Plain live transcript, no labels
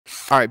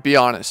All right, be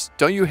honest.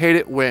 Don't you hate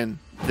it when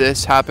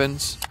this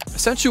happens?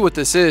 Essentially what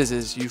this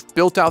is you've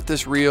built out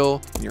this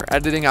reel in your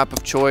editing app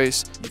of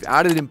choice, you've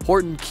added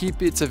important key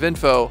bits of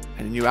info,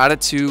 and then you add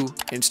it to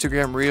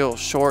Instagram Reels,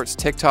 Shorts,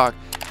 TikTok,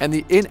 and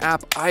the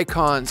in-app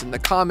icons and the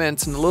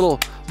comments and the little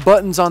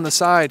buttons on the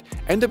side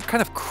end up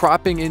kind of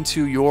cropping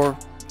into your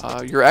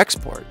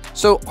export.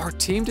 So our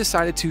team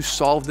decided to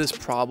solve this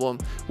problem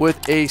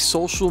with a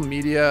social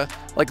media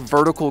like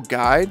vertical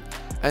guide.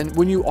 And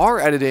when you are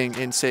editing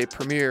in, say,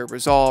 Premiere,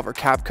 Resolve, or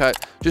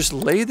CapCut, just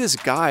lay this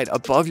guide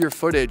above your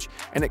footage,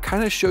 and it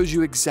kind of shows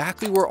you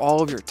exactly where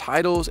all of your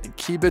titles and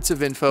key bits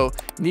of info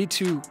need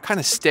to kind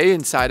of stay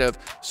inside of.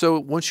 So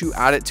once you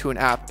add it to an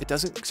app, it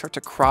doesn't start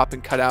to crop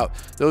and cut out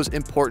those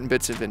important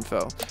bits of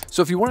info.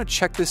 So if you want to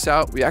check this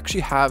out, we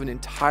actually have an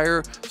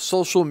entire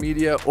social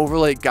media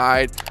overlay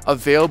guide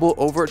available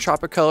over at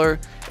Tropic.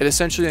 It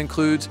essentially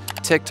includes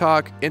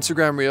TikTok,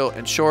 Instagram Reel,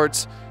 and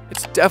Shorts.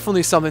 It's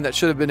definitely something that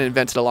should have been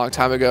invented a long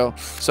time ago,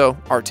 so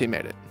our team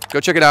made it. Go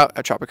check it out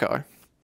at Tropic.